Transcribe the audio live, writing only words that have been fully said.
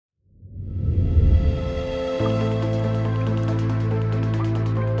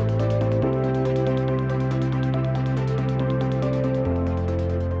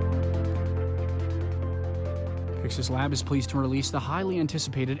Pyxis Lab is pleased to release the highly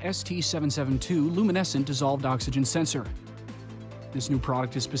anticipated ST772 Luminescent dissolved oxygen sensor. This new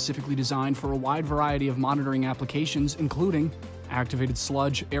product is specifically designed for a wide variety of monitoring applications, including activated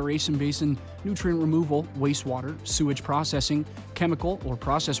sludge, aeration basin, nutrient removal, wastewater, sewage processing, chemical or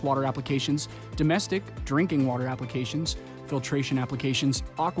processed water applications, domestic, drinking water applications, filtration applications,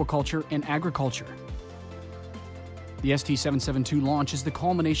 aquaculture, and agriculture. The ST772 launch is the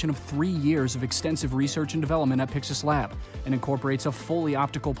culmination of 3 years of extensive research and development at Pyxis Lab and incorporates a fully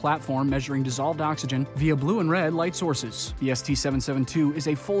optical platform measuring dissolved oxygen via blue and red light sources. The ST772 is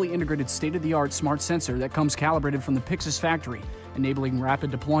a fully integrated state-of-the-art smart sensor that comes calibrated from the Pyxis factory, enabling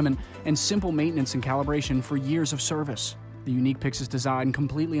rapid deployment and simple maintenance and calibration for years of service. The unique Pyxis design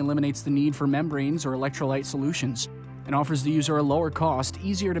completely eliminates the need for membranes or electrolyte solutions, and offers the user a lower cost,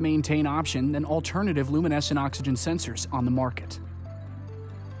 easier to maintain option than alternative luminescent oxygen sensors on the market.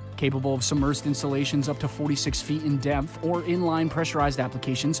 Capable of submerged installations up to 46 feet in depth or inline pressurized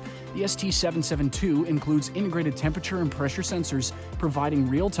applications, the ST772 includes integrated temperature and pressure sensors, providing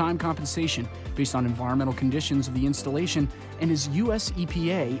real-time compensation based on environmental conditions of the installation, and is US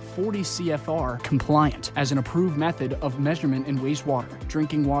EPA 40 CFR compliant as an approved method of measurement in wastewater,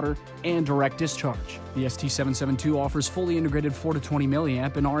 drinking water, and direct discharge. The ST772 offers fully integrated 4 to 20 mA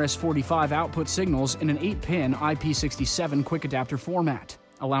and RS-45 output signals in an 8-pin IP67 quick adapter format,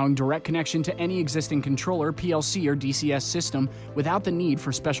 allowing direct connection to any existing controller, PLC, or DCS system without the need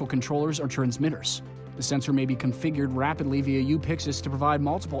for special controllers or transmitters. The sensor may be configured rapidly via Pyxis to provide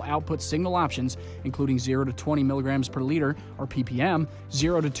multiple output signal options, including 0 to 20 milligrams per liter, or ppm,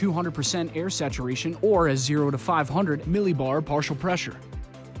 0 to 200% air saturation, or as 0 to 500 millibar partial pressure.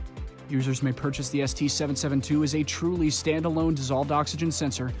 Users may purchase the ST772 as a truly standalone dissolved oxygen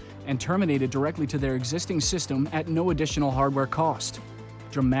sensor and terminate it directly to their existing system at no additional hardware cost,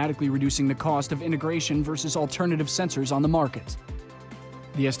 dramatically reducing the cost of integration versus alternative sensors on the market.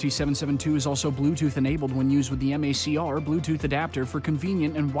 The ST772 is also Bluetooth enabled when used with the MACR Bluetooth adapter for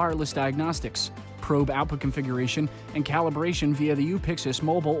convenient and wireless diagnostics, probe output configuration, and calibration via the Pyxis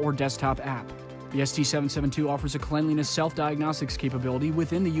mobile or desktop app. The ST772 offers a cleanliness self-diagnostics capability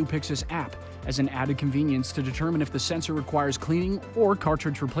within the Pyxis app as an added convenience to determine if the sensor requires cleaning or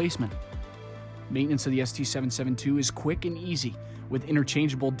cartridge replacement. Maintenance of the ST772 is quick and easy with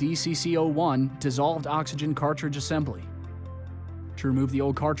interchangeable DCC01 dissolved oxygen cartridge assembly. To remove the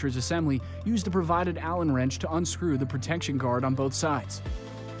old cartridge assembly, use the provided Allen wrench to unscrew the protection guard on both sides.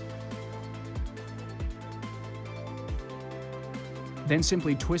 Then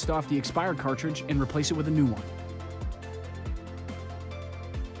simply twist off the expired cartridge and replace it with a new one.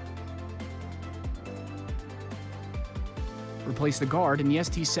 Replace the guard and the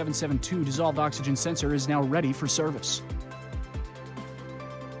ST772 dissolved oxygen sensor is now ready for service.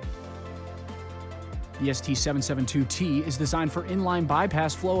 The ST772T is designed for inline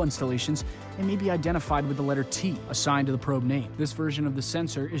bypass flow installations and may be identified with the letter T assigned to the probe name. This version of the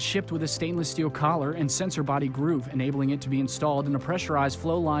sensor is shipped with a stainless steel collar and sensor body groove, enabling it to be installed in a pressurized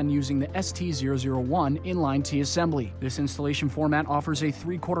flow line using the ST001 inline T assembly. This installation format offers a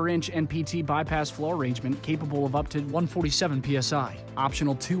 3/4-inch NPT bypass flow arrangement capable of up to 147 psi.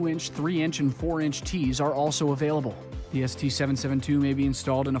 Optional 2-inch, 3-inch, and 4-inch Ts are also available. The ST772 may be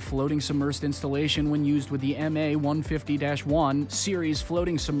installed in a floating submerged installation when used with the MA150-1 series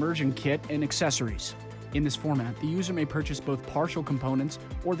floating submersion kit and accessories. In this format, the user may purchase both partial components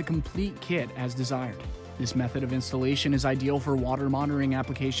or the complete kit as desired. This method of installation is ideal for water monitoring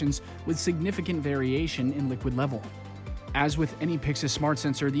applications with significant variation in liquid level. As with any Pyxis smart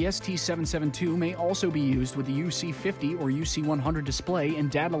sensor, the ST772 may also be used with the UC50 or UC100 display and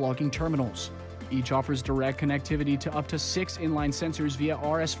data logging terminals. Each offers direct connectivity to up to 6 inline sensors via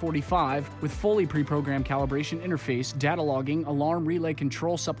RS-45 with fully pre-programmed calibration interface, data logging, alarm relay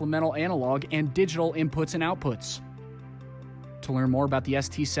control, supplemental analog, and digital inputs and outputs. To learn more about the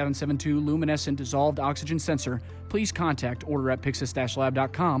ST772 Luminescent dissolved oxygen sensor, please contact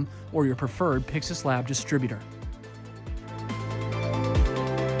order@pyxis-lab.com or your preferred Pyxis Lab distributor.